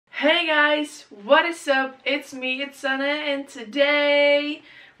Hey guys, what is up? It's me, it's Sanne, and today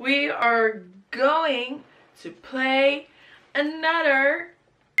we are going to play another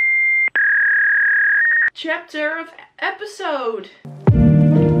chapter of episode.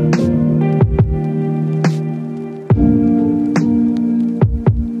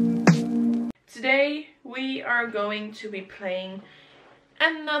 Today we are going to be playing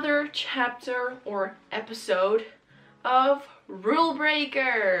another chapter or episode of Rule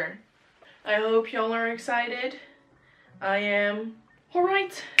Breaker. I hope y'all are excited. I am.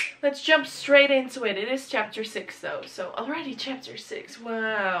 Alright, let's jump straight into it. It is chapter 6 though, so already chapter 6.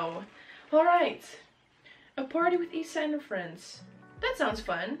 Wow. Alright. A party with Isa and her friends. That sounds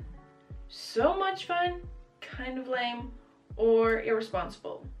fun. So much fun, kind of lame, or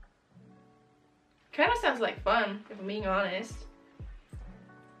irresponsible. Kind of sounds like fun, if I'm being honest.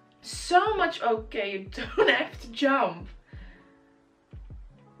 So much. Okay, you don't have to jump.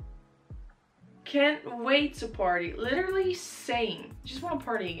 Can't wait to party. Literally same. Just want to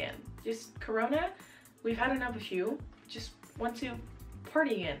party again. Just Corona. We've had enough of you. Just want to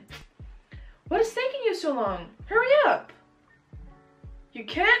party again. What is taking you so long? Hurry up. You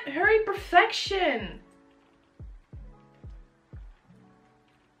can't hurry perfection.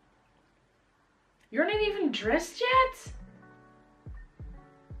 You're not even dressed yet?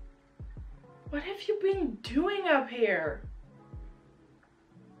 What have you been doing up here?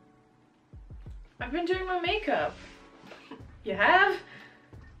 I've been doing my makeup. You have?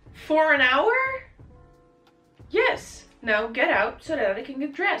 For an hour? Yes. Now get out so that I can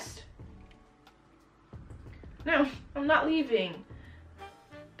get dressed. No, I'm not leaving.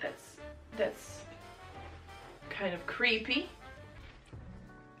 That's kind of creepy.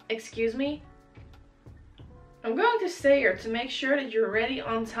 Excuse me? I'm going to stay here to make sure that you're ready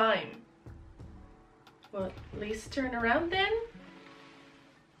on time. Well, at least turn around then.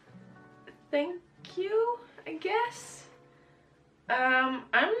 Thank you, I guess. I'm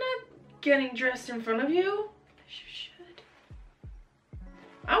not getting dressed in front of you. You should.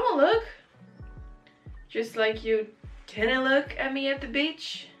 I won't look. Just like you didn't look at me at the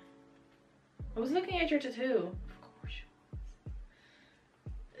beach. I was looking at your tattoo. Of course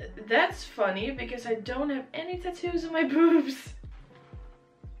you was. That's funny because I don't have any tattoos on my boobs.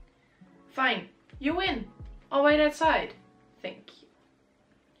 Fine. You win. I'll wait outside. Thank you.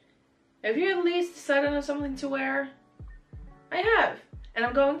 Have you at least decided on something to wear? I have. And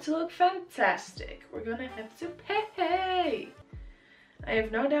I'm going to look fantastic. We're gonna have to pay. I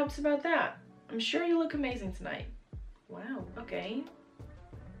have no doubts about that. I'm sure you look amazing tonight. Wow, okay.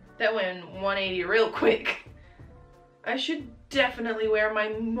 That went 180 real quick. I should definitely wear my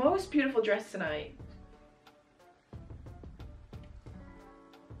most beautiful dress tonight.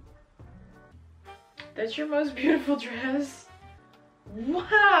 That's your most beautiful dress?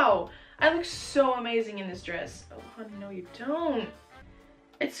 Wow! I look so amazing in this dress. Oh, honey, no you don't.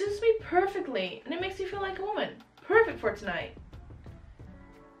 It suits me perfectly, and it makes me feel like a woman. Perfect for tonight.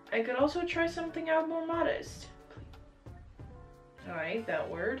 I could also try something out more modest. I hate that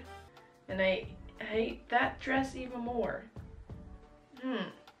word. And I hate that dress even more.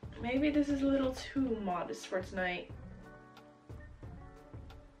 Maybe this is a little too modest for tonight.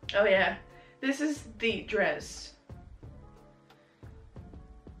 Oh yeah. This is the dress.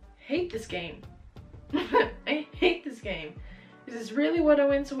 Hate this game. I hate this game. Is this really what I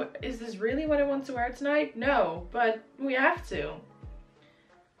want to wear? Is this really what I want to wear tonight? No, but we have to.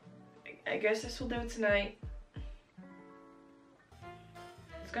 I guess this will do it tonight.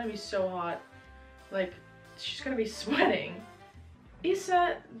 It's gonna be so hot. Like, she's gonna be sweating.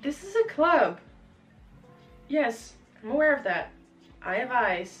 Isa, this is a club. Yes, I'm aware of that. I have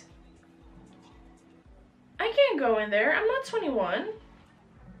eyes. I can't go in there. I'm not 21.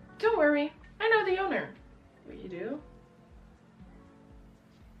 Don't worry. I know the owner. What you do?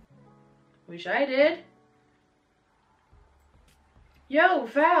 Wish I did. Yo,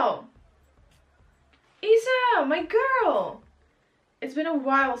 Val. Isa, my girl. It's been a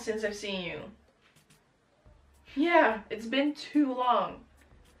while since I've seen you. Yeah, it's been too long.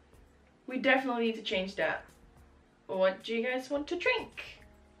 We definitely need to change that. What do you guys want to drink?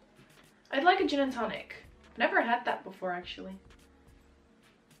 I'd like a gin and tonic. Never had that before, actually.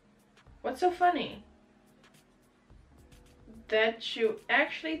 What's so funny? That you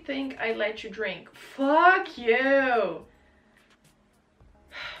actually think I'd let you drink. Fuck you!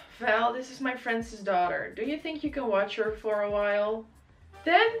 Val, this is my friend's daughter. Do you think you can watch her for a while?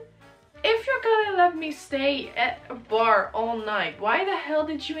 Then, if you're gonna let me stay at a bar all night, why the hell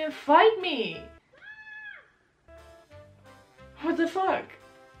did you invite me? What the fuck?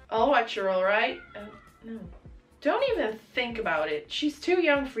 I'll watch her, alright? No. Don't even think about it. She's too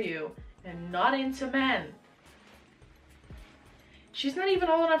young for you and not into men. She's not even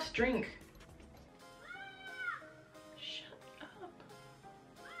old enough to drink. Shut up.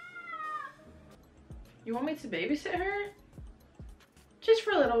 You want me to babysit her? Just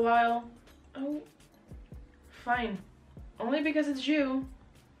for a little while. Oh, fine. Only because it's you.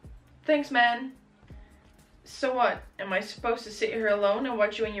 Thanks, man. So what? Am I supposed to sit here alone and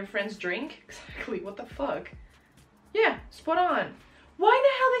watch you and your friends drink? Exactly, what the fuck? Yeah, spot on. Why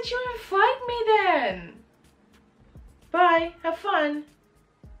the hell did you invite me then? Bye, have fun.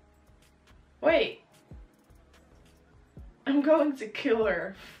 Wait. I'm going to kill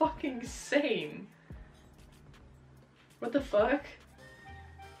her. Fucking same. What the fuck?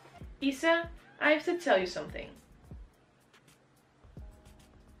 Issa, I have to tell you something.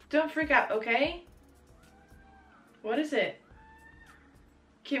 Don't freak out, okay? What is it?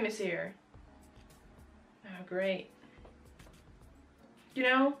 Kim is here. Oh, great. You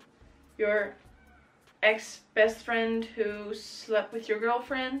know, your ex-best friend who slept with your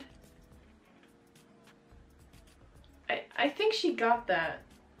girlfriend? I think she got that.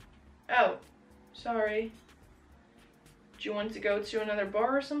 Oh, sorry. Do you want to go to another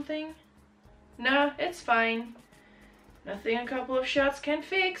bar or something? Nah, it's fine. Nothing a couple of shots can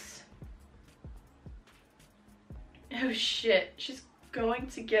fix. Oh shit, she's going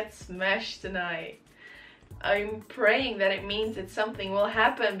to get smashed tonight. I'm praying that it means that something will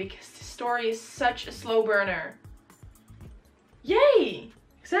happen because the story is such a slow burner. Yay!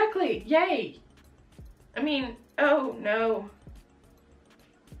 Exactly, yay! I mean, oh no.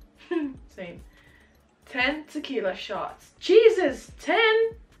 Same. 10 tequila shots. Jesus, 10?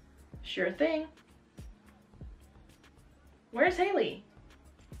 Sure thing. Where's Haley?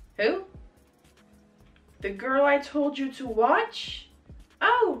 Who? The girl I told you to watch?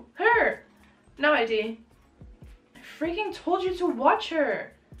 Oh, her! No idea. I freaking told you to watch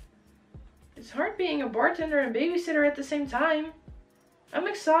her. It's hard being a bartender and babysitter at the same time. I'm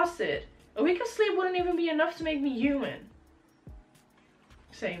exhausted. A week of sleep wouldn't even be enough to make me human.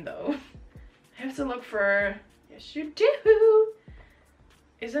 Same though. I have to look for her. Yes, you do.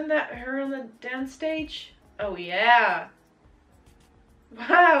 Isn't that her on the dance stage? Oh yeah.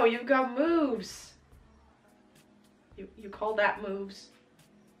 Wow, you've got moves. You call that moves?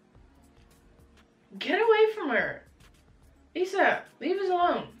 Get away from her. Issa, leave us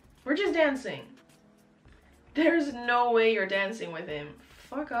alone. We're just dancing. There's no way you're dancing with him.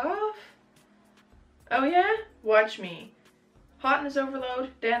 Fuck off. Oh yeah? Watch me. Hotness overload,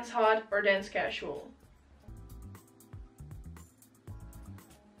 dance hot, or dance casual.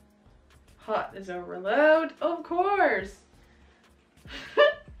 Hotness overload, of course.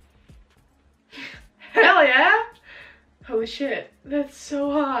 Hell yeah! Holy shit, that's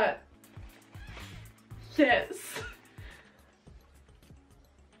so hot. Yes.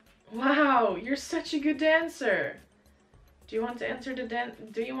 Wow, you're such a good dancer. Do you want to enter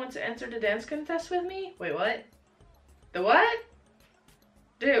the dance contest with me? Wait, what? The what?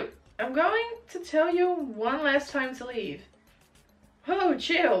 Dude, I'm going to tell you one last time to leave. Oh,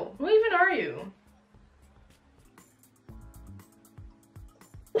 chill. Who even are you?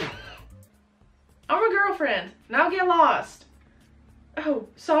 I'm a girlfriend. Now get lost. Oh,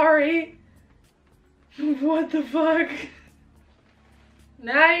 sorry. What the fuck?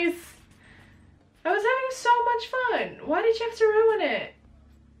 Nice. I was having so much fun. Why did you have to ruin it?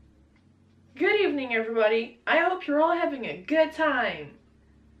 Good evening, everybody. I hope you're all having a good time.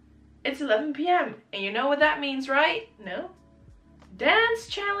 It's 11 p.m. and you know what that means, right? No? Dance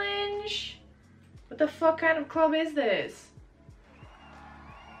challenge. What the fuck kind of club is this?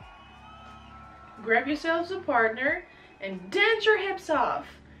 Grab yourselves a partner and dance your hips off.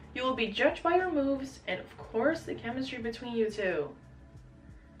 You will be judged by your moves and of course the chemistry between you two.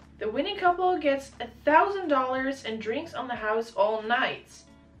 The winning couple gets $1,000 and drinks on the house all night.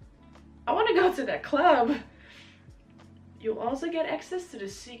 I want to go to that club. You'll also get access to the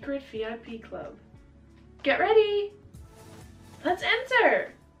secret VIP club. Get ready. Let's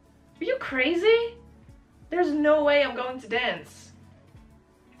enter. Are you crazy? There's no way I'm going to dance.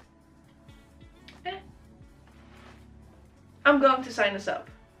 I'm going to sign us up.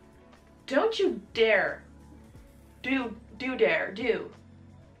 Don't you dare. Do dare, do.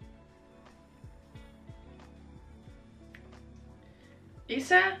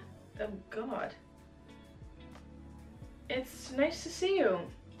 Issa? Oh god. It's nice to see you.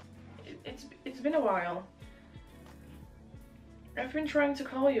 It's been a while. I've been trying to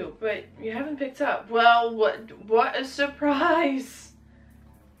call you, but you haven't picked up. Well, what a surprise!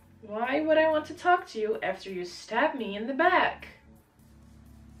 Why would I want to talk to you after you stabbed me in the back?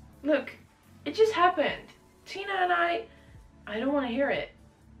 Look, it just happened. Tina and I don't want to hear it.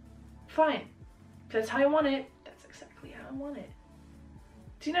 Fine. That's how I want it. That's exactly how I want it.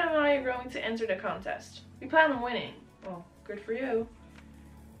 Tina and I are going to enter the contest. We plan on winning. Well, good for you.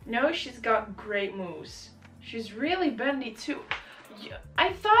 No, she's got great moves. She's really bendy too.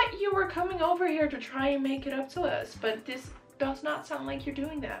 I thought you were coming over here to try and make it up to us, but this does not sound like you're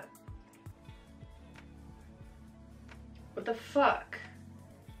doing that. What the fuck?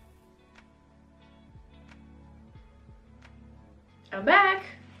 I'm back.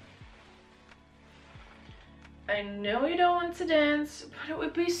 I know you don't want to dance, but it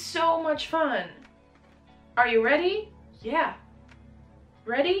would be so much fun. Are you ready? Yeah.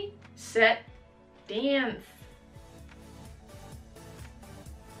 Ready, set, dance.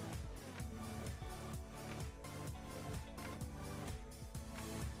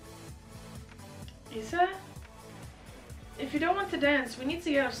 Isa? If you don't want to dance, we need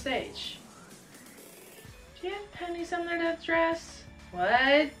to get off stage. Do you have pennies under that dress?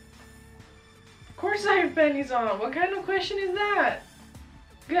 What? Of course I have pennies on. What kind of question is that?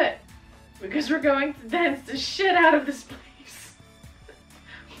 Good. Because we're going to dance the shit out of this place.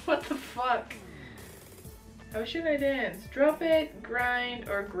 What the fuck? How should I dance? Drop it, grind,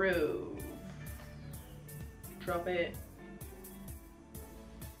 or groove? Drop it.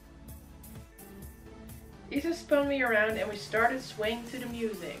 Isa spun me around and we started swaying to the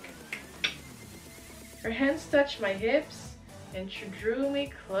music. Her hands touched my hips and she drew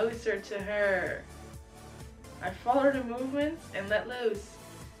me closer to her. I followed the movements and let loose.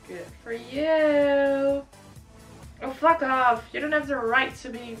 Good for you. Oh, fuck off. You don't have the right to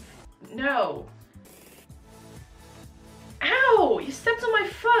be... No. Ow! You stepped on my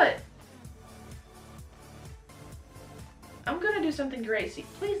foot. I'm gonna do something crazy.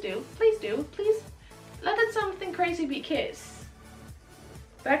 Please do. Please do. Please. Let that something crazy be kiss.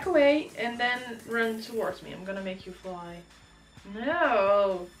 Back away and then run towards me. I'm gonna make you fly.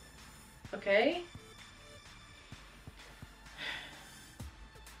 No. Okay.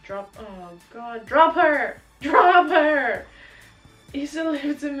 Drop. Oh god. Drop her! Drop her! Isa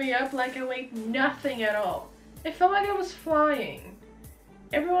lifted me up like I weighed nothing at all. It felt like I was flying.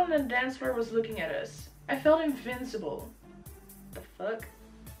 Everyone on the dance floor was looking at us. I felt invincible. The fuck?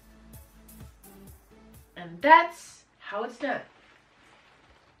 And that's how it's done.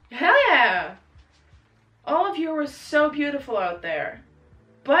 Hell yeah! All of you are so beautiful out there.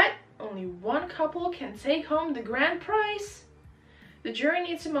 But only one couple can take home the grand prize. The jury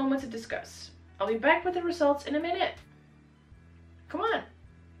needs a moment to discuss. I'll be back with the results in a minute. Come on.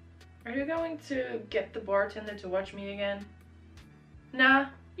 Are you going to get the bartender to watch me again? Nah,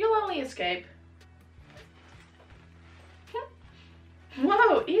 you'll only escape.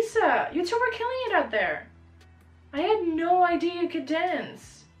 Whoa, Isa, you two were killing it out there. I had no idea you could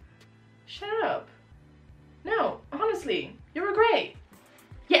dance. Shut up. No, honestly, you were great.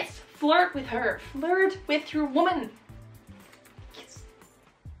 Yes, flirt with her. Flirt with your woman. Yes.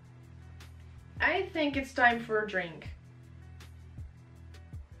 I think it's time for a drink.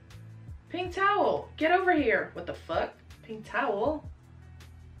 Pink towel, get over here. What the fuck? Pink towel?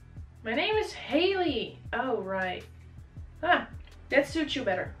 My name is Haley. Oh, right. Ah, that suits you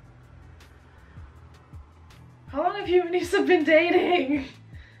better. How long have you and Isa been dating?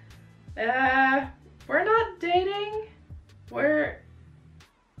 We're not dating. What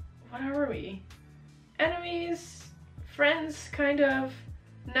are we? Enemies? Friends, kind of.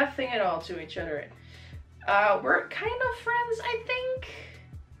 Nothing at all to each other. We're kind of friends, I think.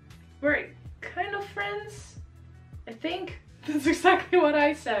 We're kind of friends, I think. That's exactly what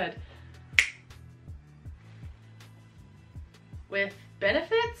I said. With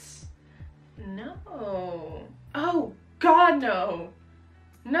benefits? No. Oh, God, no.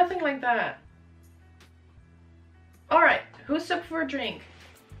 Nothing like that. Alright, who's up for a drink?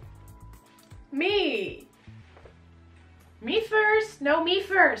 Me. Me first? No, me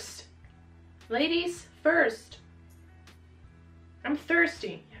first. Ladies first. I'm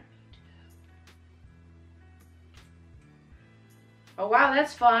thirsty. Oh wow,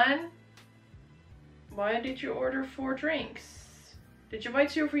 that's fun. Why did you order 4 drinks? Did you buy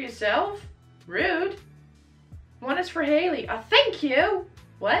 2 for yourself? Rude. 1 is for Haley. Oh, thank you.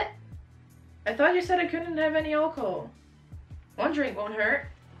 What? I thought you said I couldn't have any alcohol. 1 drink won't hurt.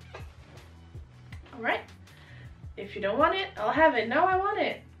 Alright. If you don't want it, I'll have it. No, I want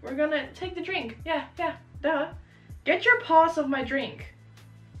it. We're gonna take the drink. Yeah, duh. Get your paws off my drink.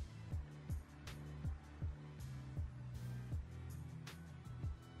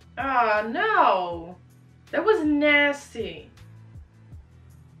 Ah, no. That was nasty.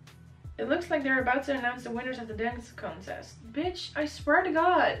 It looks like they're about to announce the winners of the dance contest. Bitch, I swear to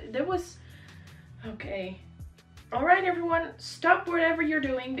God, that was... Okay, Alright everyone, stop whatever you're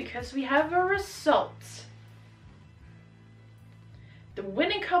doing because we have a result. The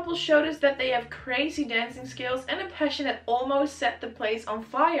winning couple showed us that they have crazy dancing skills and a passion that almost set the place on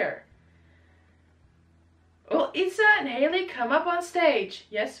fire. Will Isa and Haley come up on stage?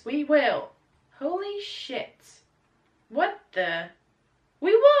 Yes, we will. Holy shit. What the?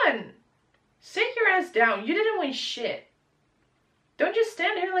 We won! Sit your ass down. You didn't win shit. Don't just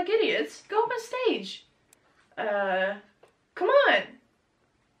stand here like idiots. Go up on stage. Come on.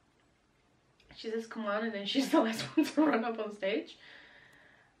 She says come on and then she's the last one to run up on stage.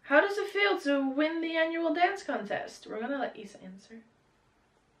 How does it feel to win the annual dance contest? We're gonna let Isa answer.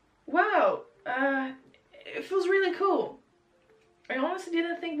 Wow, it feels really cool. I honestly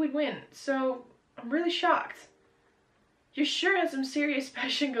didn't think we'd win, so I'm really shocked. You sure have some serious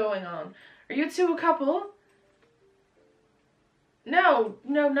passion going on. Are you two a couple? No,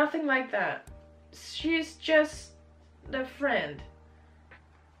 nothing like that. She's just a friend.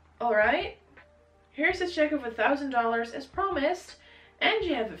 Alright, here's a check of $1,000 as promised, and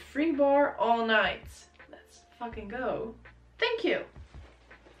you have a free bar all night. Let's fucking go. Thank you.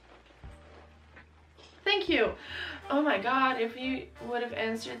 Thank you. Oh my god, if you would have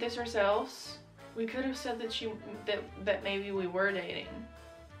answered this ourselves, we could have said that maybe we were dating.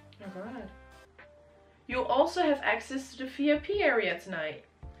 Oh god. You'll also have access to the VIP area tonight.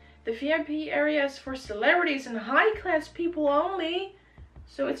 The VIP area is for celebrities and high-class people only,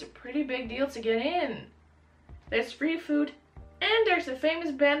 so it's a pretty big deal to get in. There's free food, and there's a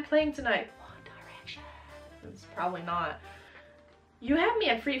famous band playing tonight. One Direction. It's probably not. You have me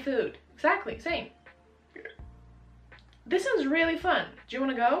at free food. Exactly, same. This sounds really fun. Do you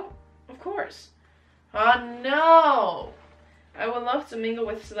want to go? Of course. Oh no! I would love to mingle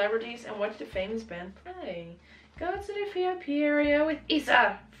with celebrities and watch the famous band play. Go to the VIP area with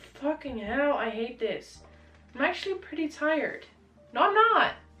Isa. Fucking hell, I hate this. I'm actually pretty tired. No, I'm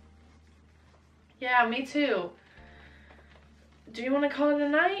not. Yeah, me too. Do you want to call it a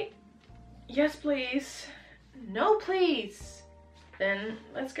night? Yes, please. No, please. Then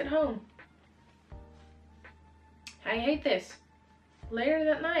let's get home. I hate this. Later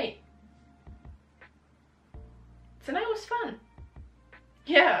that night. Tonight was fun.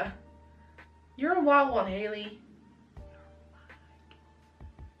 Yeah. You're a wild one, Haley.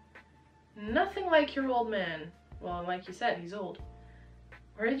 Nothing like your old man. Well, like you said, he's old.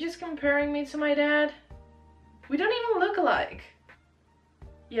 Are you just comparing me to my dad? We don't even look alike.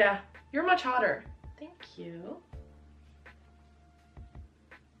 Yeah, you're much hotter. Thank you.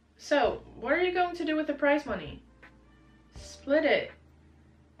 So, what are you going to do with the prize money? Split it.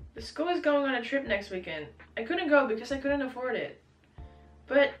 The school is going on a trip next weekend. I couldn't go because I couldn't afford it.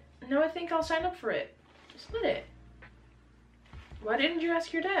 But now I think I'll sign up for it. Split it. Why didn't you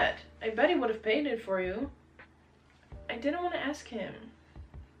ask your dad? I bet he would have paid it for you. I didn't want to ask him.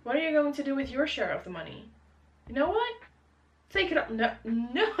 What are you going to do with your share of the money? You know what? Take it up.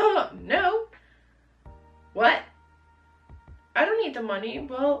 No. What? I don't need the money.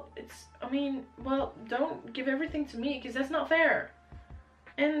 Well, don't give everything to me because that's not fair.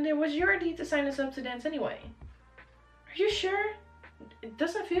 And it was your idea to sign us up to dance anyway. Are you sure? It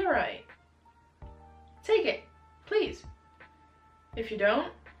doesn't feel right. Take it, please. If you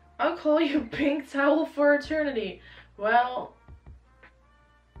don't, I'll call you Pink Towel for eternity. Well,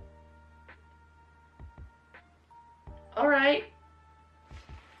 alright.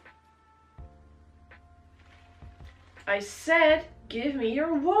 I said, give me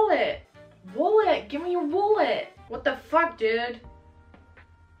your wallet. Wallet, give me your wallet. What the fuck, dude?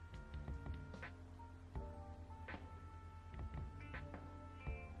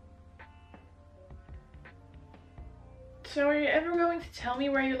 So are you ever going to tell me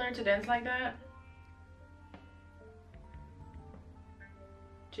where you learned to dance like that?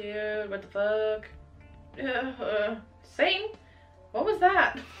 Dude, what the fuck? Same? What was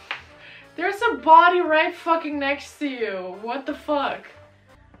that? There's a body right fucking next to you. What the fuck?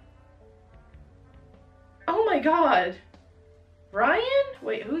 Oh my god. Ryan?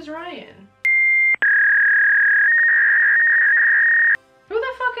 Wait, who's Ryan? Who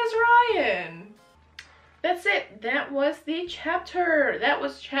the fuck is Ryan? That's it. That was the chapter. That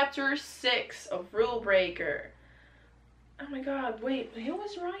was chapter 6 of Rule Breaker. Oh my god, wait, who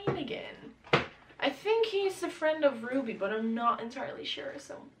was Ryan again? I think he's the friend of Ruby, but I'm not entirely sure,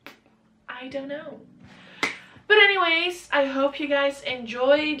 so I don't know. But anyways, I hope you guys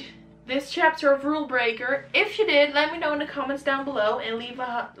enjoyed this chapter of Rule Breaker. If you did, let me know in the comments down below and leave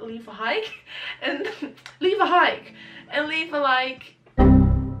a like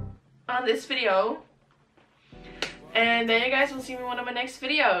on this video. And then you guys will see me in one of my next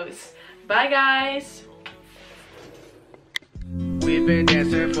videos. Bye guys! We've been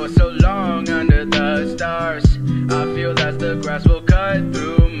dancing for so long under the stars. I feel that the grass will